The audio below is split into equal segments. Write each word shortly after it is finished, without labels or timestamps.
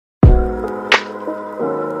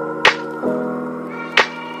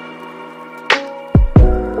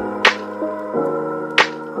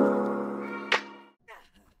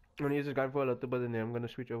gun for a lot, but then I'm gonna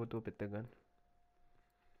switch over to a better gun.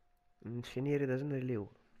 Scenery doesn't really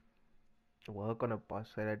work on a boss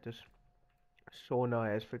side. I just saw now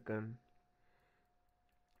has freaking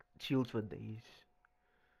shields for days.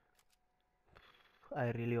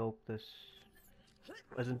 I really hope this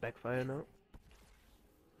doesn't backfire now.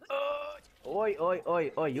 Oi, oi,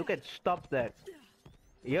 oi, oi, you can stop that.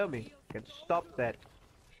 You hear me? You can stop that.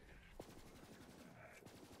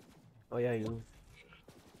 Oh yeah, you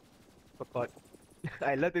forgot.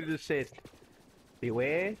 I literally just said,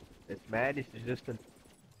 beware, this man is resistant.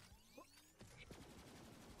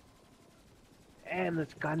 Damn,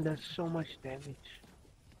 this gun does so much damage.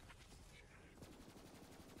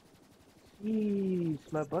 Jeez,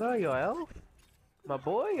 my brother, your health? My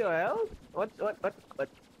boy, your health?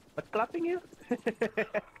 What's clapping you? Oh,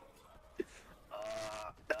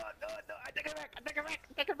 no, I take it back, I take it back,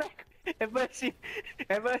 I take it back. Have mercy,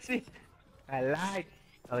 have mercy. I lied,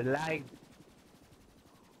 I was lying.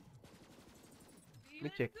 Let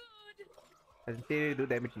me check. Does it really do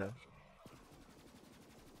damage now?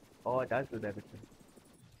 Oh, it does do damage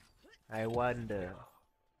now. I wonder.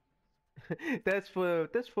 That's for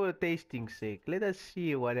tasting sake. Let us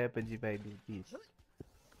see what happens if I do this.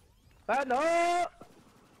 Ah no!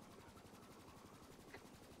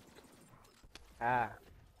 Ah,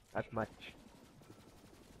 not much.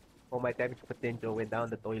 Oh, my damage potential went down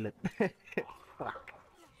the toilet. Fuck.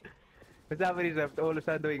 For some reason, I'm all of a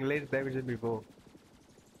sudden doing less damage than before.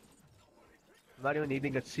 I'm not even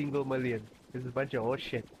needing a single million. This is a bunch of horse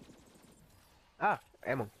shit. Ah,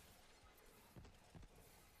 ammo.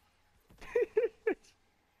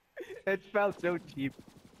 That felt so cheap.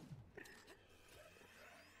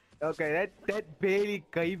 Okay, that barely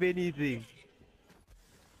gave anything.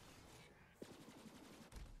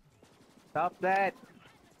 Stop that.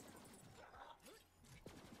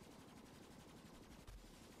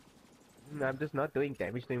 I'm just not doing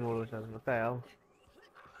damage anymore or something. What the hell?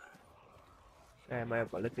 I have my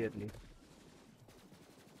ability at least.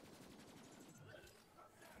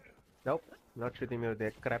 Nope, not shooting me with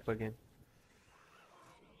that crap again.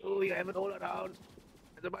 Oh, you have it all around.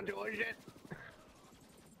 There's a bunch of old shit.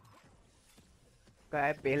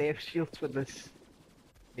 I barely have shields for this.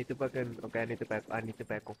 Need to fucking. Okay, I need to back. I need to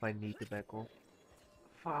back off. I need to back off.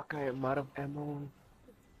 Fuck, I am out of ammo.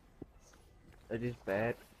 That is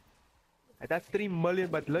bad. That's 3 million,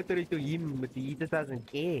 but literally to him, he just doesn't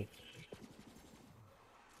care.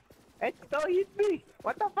 It still hit me!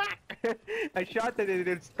 What the fuck? I shot it and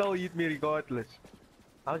it still hit me regardless.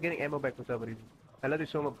 I was getting ammo back for some reason. I literally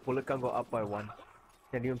saw my bullet can go up by 1.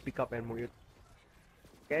 Can't even pick up ammo yet.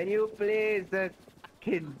 Can you please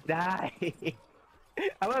fucking die?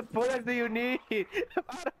 How much bullets do you need? I'm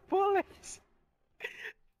out of bullets!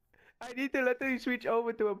 I need to literally switch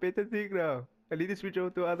over to a better thing now. I need to switch over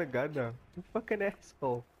to other gun now. You fucking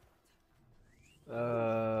asshole.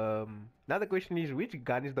 Now the question is, which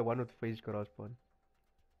gun is the one with phase correspond?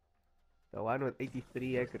 The one with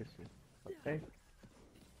 83 accuracy. Okay.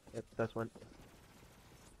 Yep, that's one.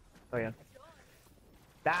 Oh yeah.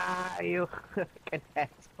 Die, you fucking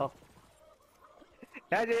asshole.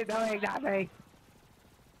 That is doing nothing.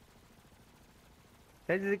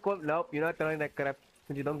 That is equal. Nope, you're not throwing that crap.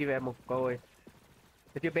 Since you don't give ammo, go away.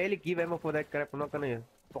 If you barely give ammo for that crap, I'm not gonna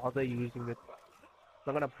bother using it. I'm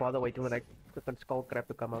not gonna bother waiting for that fucking skull crap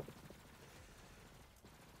to come out.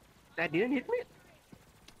 That didn't hit me.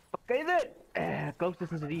 Okay then. Close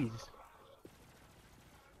distance it is.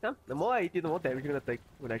 Yeah, the more I hit you, the more damage you're gonna take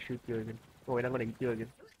when I shoot you again. Or when I'm gonna hit you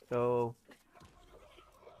again. So...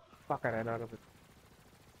 Fuck, I ran out of it.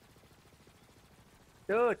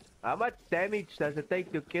 Dude, how much damage does it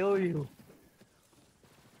take to kill you?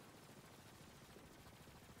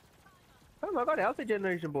 Oh my god, health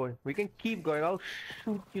regeneration, boy. We can keep going. I'll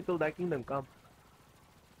shoot you till that kingdom come.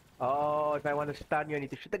 Oh, if I want to stun you, I need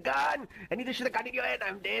to shoot the gun! I need to shoot the gun in your head!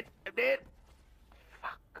 I'm dead! I'm dead!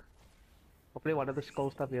 Fuck. Hopefully one of the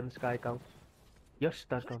skull stuff here in the sky counts. Yes,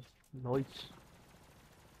 that counts. Nice.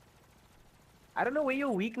 I don't know where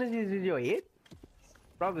your weakness is your head?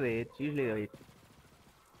 Probably it's usually your head.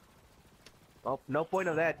 Oh, no point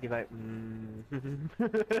of that if I...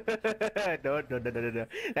 No.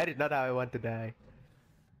 That is not how I want to die.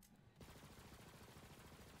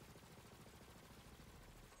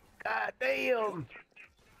 God damn!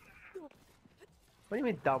 What do you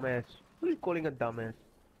mean dumbass? Who are you calling a dumbass?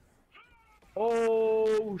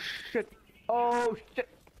 Oh shit! Oh shit!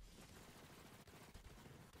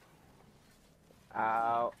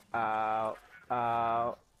 Ow, ow,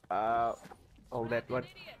 ow, ow. Oh, that one.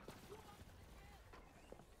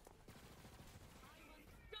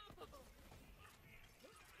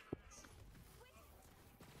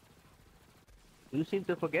 You seem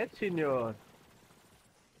to forget, senor.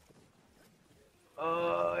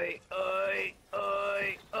 Oi, oi,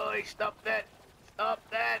 oi, oi, stop that! Stop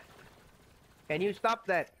that! Can you stop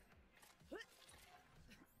that?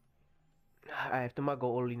 I have to go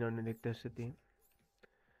all in on electricity.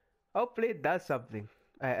 Hopefully it does something.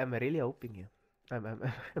 I'm really hoping here.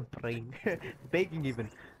 I'm praying. Begging even.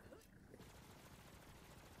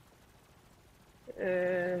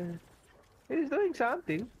 It's doing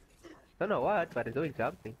something. Don't know what, but it's doing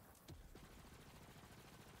something.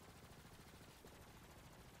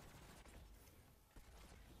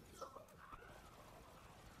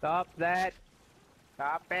 Stop that!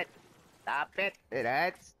 Stop it! Stop it!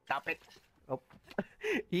 Stop it! Oh.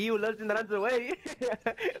 He who lives and runs away.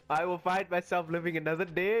 I will find myself living another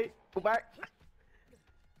day. Go back.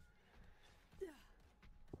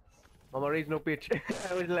 Mama raised no pitch.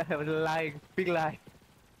 I was lying. Big lie.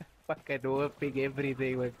 Fucking overpig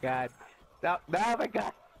everything, my god. Stop. No, my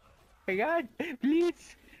god. My god.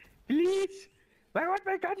 Please. Please. I want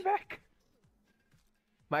my gun back.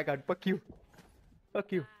 My god, fuck you.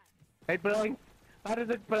 Fuck you. It blind. How does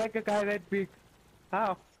it blank a guy that big?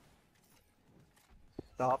 How?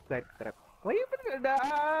 Stop that crap. Why you been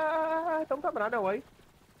don't come run away.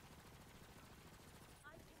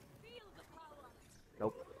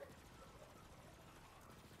 Nope.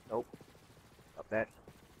 Nope. Stop that.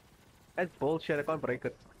 That's bullshit, I can't break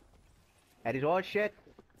it. That is all shit.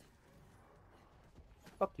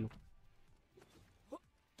 Fuck you.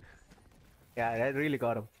 Yeah, that really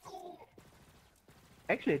got him.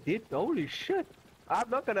 Actually, it did. Holy shit. I'm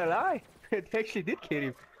not gonna lie. It actually did kill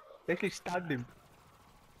him. It actually stunned him.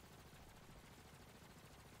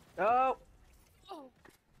 No.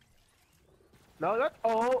 No, not.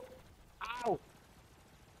 Oh. Ow.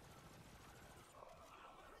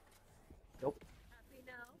 Nope.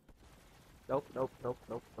 Nope, nope, nope,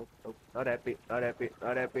 nope, nope, nope. Not happy, not happy,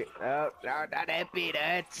 not happy. No, no, not happy,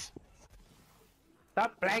 that's.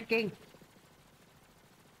 Stop blanking!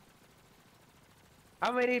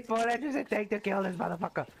 How many bullets does it take to kill this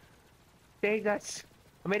motherfucker? Jesus!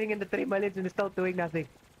 I'm hitting in the 3 millions and it's still doing nothing.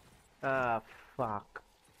 Ah, fuck.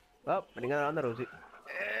 Oh, running around the rosy.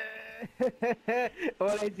 All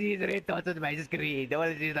I see is red dots on my screen. All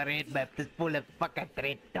I see is the red map. Just full of fucking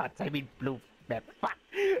red dots. I mean blue map. Fuck!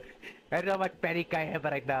 I don't know how much panic I have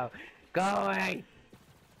right now. Go away!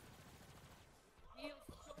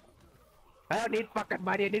 I don't need fucking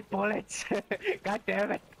money, I need bullets. God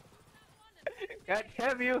damn it. God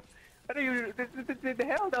damn you. What are you, the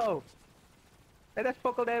hell though? That's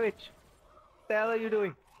focal damage. What the hell are you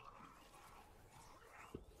doing?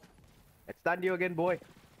 Let's stun you again, boy.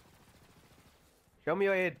 Show me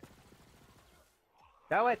your head.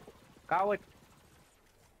 Show it. Coward.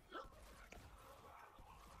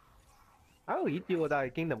 I'll eat you with our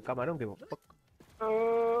kingdom come, I don't give a fuck.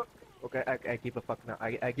 Okay, I give a fuck now.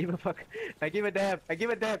 I give a fuck. I give a damn. I give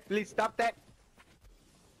a damn. Please stop that.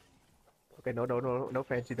 Okay, no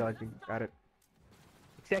fancy dodging. Got it.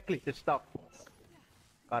 Exactly, just stop.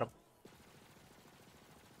 Got him.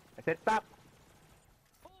 I said stop.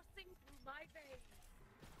 Coursing through my veins.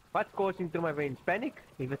 What's coursing through my veins? Panic?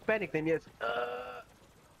 If it's panic, then yes.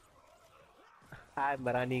 I'm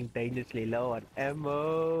running dangerously low on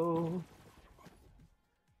ammo.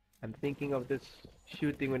 I'm thinking of this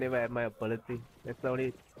shooting whenever I have my ability. That's the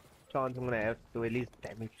only chance I'm gonna have to at least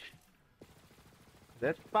damage.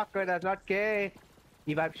 This fucker does not care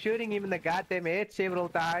if I'm shooting him in the goddamn head several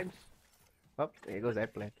times. Oh, there goes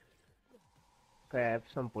that plan. Okay, I have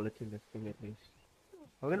some bullets in this thing at least.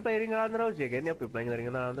 We're gonna play Ring Around the Rosie again. Yep, we're playing the Ring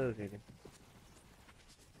Around the Rosie again.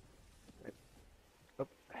 Oh,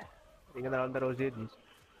 Ring Around the Rosie at least.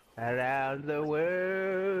 Around the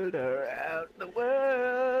world, around the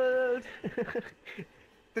world.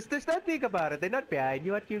 Just don't think about it. They're not behind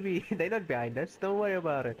you. What you mean? They're not behind us. Don't worry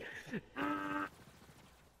about it.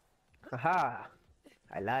 Aha!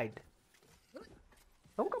 I lied.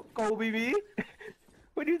 Don't come Kobe me.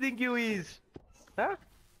 What do you think you is? Huh?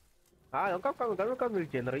 Ah, don't come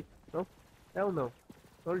regenerate. No? Hell no.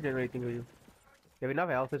 No regenerating with you. You have enough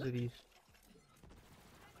health as it is.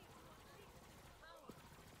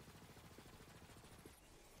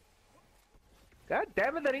 God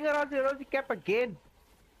damn it, the ring around the rosy cap again!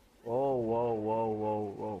 Whoa, whoa, whoa,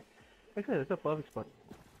 whoa, whoa. Actually, that's a perfect spot.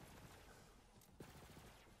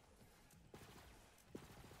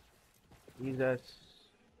 Jesus.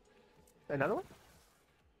 Another one?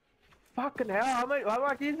 Fucking hell, how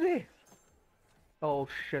much is there? Oh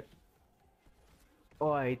shit.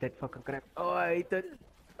 Oh, I hate that fucking crap. Oh, I hate it.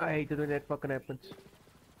 I hate it when that fucking happens.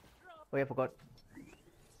 Oh yeah, I forgot.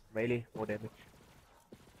 Melee, more damage.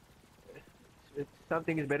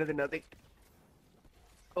 Something is better than nothing.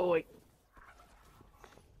 Oh wait.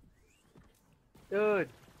 Dude.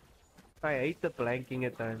 I hate the blanking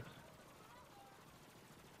at times.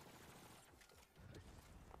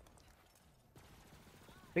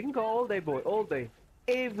 We can go all day, boy, all day.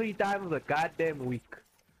 Every time of the goddamn week.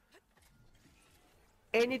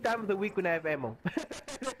 Any time of the week when I have ammo.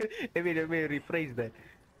 let me rephrase that.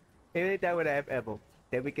 Any time when I have ammo,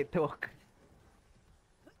 then we can talk.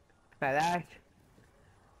 I lied.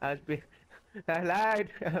 I was being, I lied.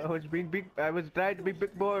 I was being big. I was trying to be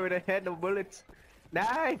big boy when I had no bullets.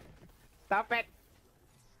 Nine. Stop it.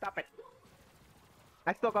 Stop it.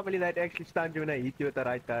 I still can't believe that actually stunned you when I hit you at the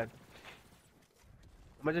right time.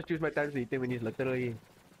 I must just use my time to hit him when he's literally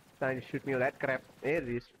trying to shoot me with that crap. There it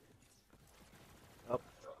is. Oh.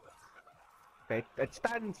 Okay, it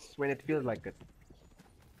stuns when it feels like it.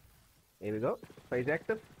 Here we go. Phase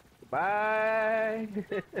active. Bye.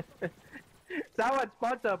 Someone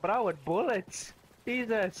sponsor bro with bullets.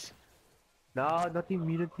 Jesus. No, not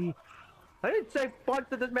immunity. I didn't say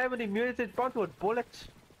sponsor this man with immunity. Sponsor with bullets.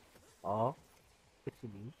 Oh. What you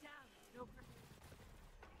mean?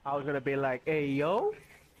 I was gonna be like, hey yo.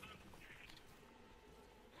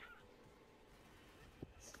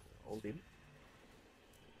 Hold him.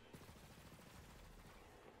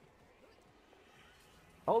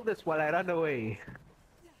 Hold this while I run away.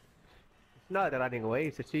 It's not running away,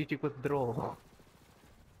 it's a strategic withdrawal.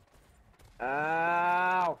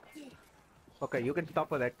 Ow! Okay, you can stop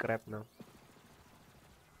with that crap now.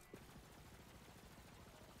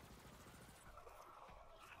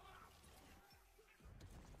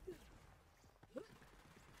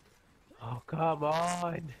 Oh, come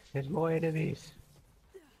on! There's more enemies.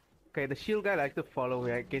 Okay, the shield guy likes to follow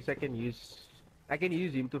me. I guess I can use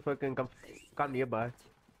him to fucking come nearby.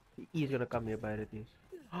 He's gonna come nearby at least.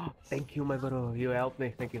 Oh, thank you, my bro. You helped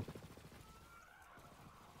me. Thank you.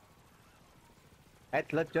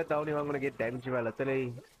 That's legit the only one I'm gonna get damage if I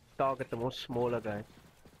literally target the most smaller guys.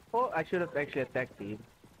 Oh, I should have actually attacked him.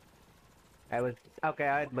 I was okay.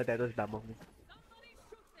 I admit that was dumb of me.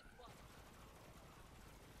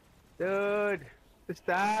 Dude, just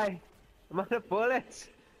die. I'm out of bullets.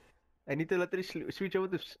 I need to literally switch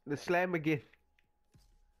over to the slam again.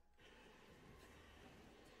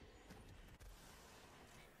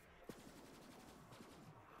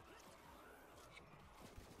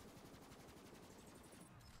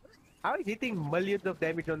 How is hitting millions of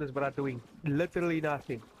damage on this bro doing literally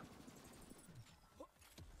nothing?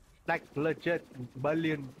 Like legit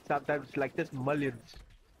millions, sometimes like just millions.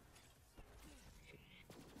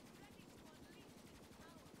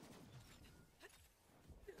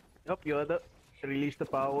 Yup, you're the release the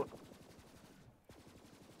power.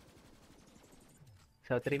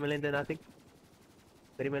 So 3 million to nothing?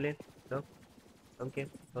 3 million? No? Okay,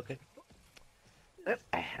 okay.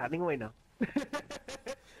 Running away now.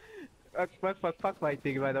 Fuck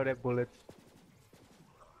fighting if I don't have bullets.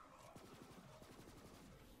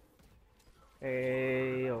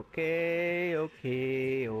 Hey, okay.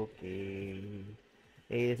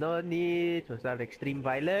 There's no need to start extreme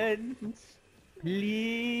violence.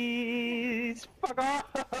 Please, fuck off!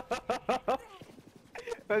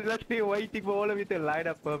 I was literally waiting for all of you to line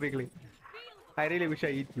up perfectly. I really wish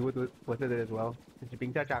I hit you with it as well. Since you're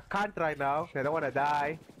being such a cunt right now, I don't want to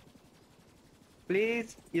die.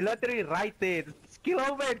 Please, you're literally right there. Just kill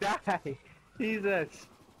over and die. Jesus.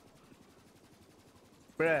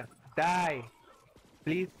 Bruh, die.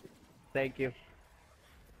 Please. Thank you.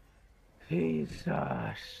 Jesus.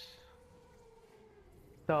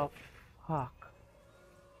 The fuck?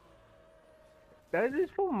 That is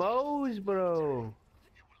for Moe's, bro.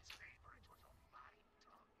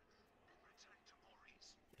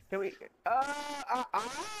 Can we?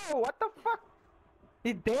 What the fuck?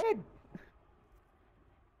 He's dead.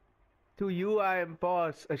 To you, I am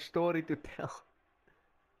boss. A story to tell.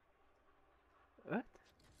 What?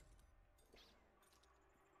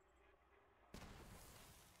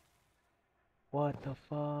 What the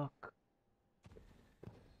fuck?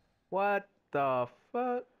 What the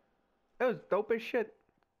fuck? That was dope as shit.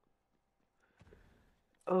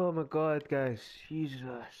 Oh my god, guys.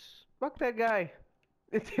 Jesus. Fuck that guy.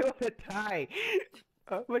 It's gonna die.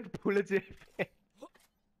 How much bullets did he have?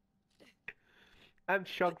 I'm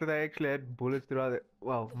shocked that I actually had bullets throughout it.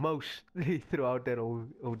 Well, mostly throughout that whole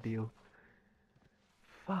ordeal.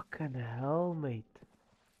 Fucking hell, mate.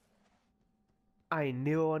 I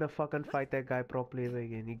never wanna fucking fight that guy properly ever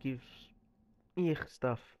again. He gives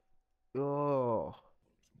stuff. Oh.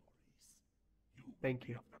 Thank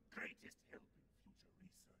you.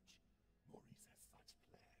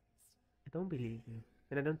 I don't believe you.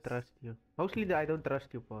 And I don't trust you. Mostly the I don't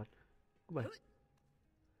trust you part. Goodbye.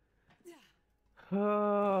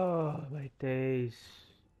 Oh, my days.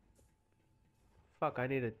 Fuck, I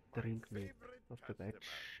need a drink, mate. After that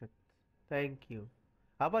shit. Thank you.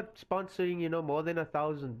 How about sponsoring, more than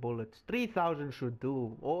 1,000 bullets? 3,000 should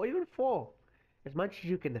do. Or even 4. As much as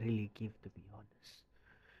you can really give, to be honest.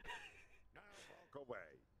 Now walk away.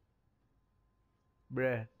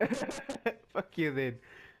 Bruh. Fuck you then.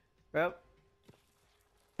 Well,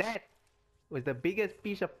 that was the biggest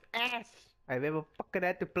piece of ass I've ever fucking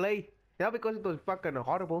had to play. Not because it was fucking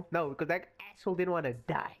horrible. No, because that asshole didn't want to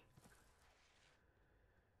die.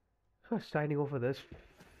 Signing off for this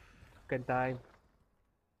fucking time.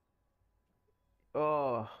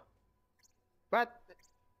 Oh. But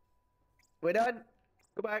we're done.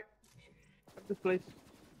 Goodbye. Fuck this place.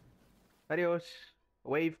 Adios. A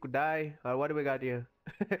wave, goodbye. What do we got here?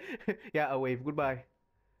 Yeah, a wave. Goodbye.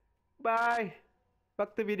 Bye.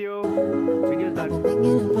 Fuck the video. Video's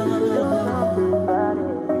done.